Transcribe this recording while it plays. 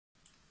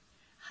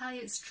Hi,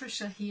 it's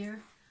Trisha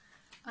here,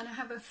 and I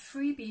have a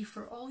freebie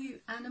for all you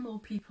animal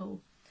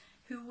people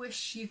who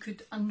wish you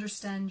could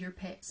understand your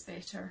pets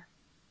better.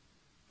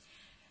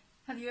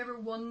 Have you ever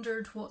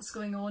wondered what's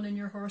going on in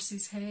your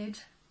horse's head?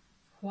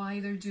 Why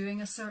they're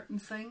doing a certain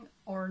thing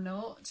or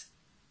not?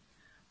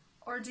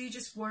 Or do you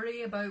just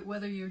worry about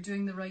whether you're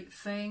doing the right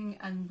thing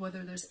and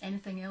whether there's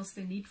anything else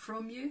they need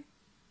from you?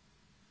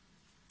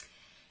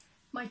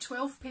 My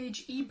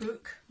 12-page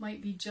ebook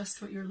might be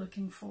just what you're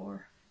looking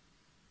for.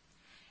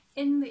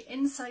 In the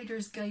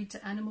Insider's Guide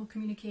to Animal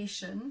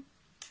Communication,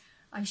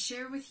 I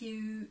share with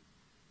you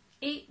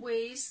 8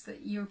 ways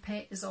that your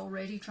pet is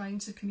already trying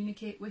to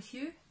communicate with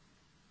you,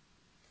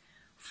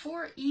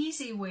 4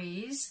 easy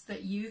ways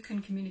that you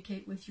can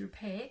communicate with your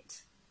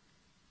pet,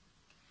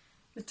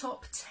 the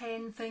top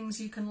 10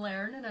 things you can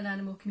learn in an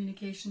animal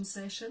communication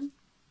session,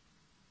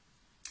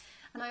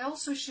 and I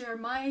also share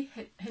my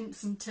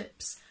hints and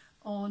tips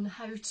on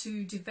how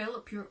to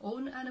develop your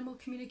own animal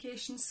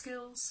communication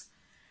skills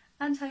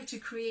and how to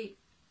create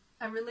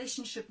a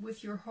relationship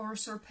with your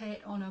horse or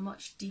pet on a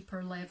much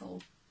deeper level.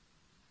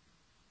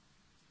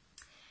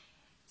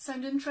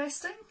 Sound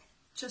interesting?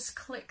 Just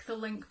click the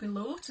link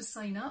below to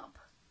sign up.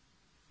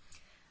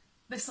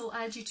 This will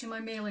add you to my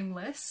mailing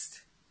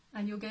list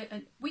and you'll get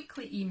a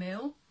weekly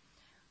email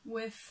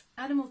with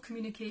animal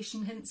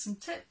communication hints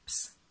and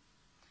tips,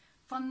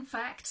 fun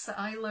facts that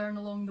I learn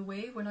along the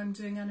way when I'm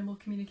doing animal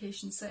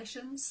communication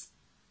sessions,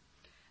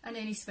 and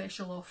any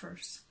special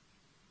offers.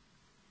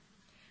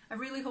 I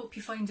really hope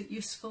you find it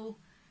useful,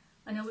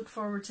 and I look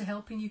forward to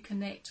helping you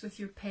connect with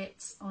your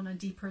pets on a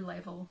deeper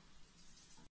level.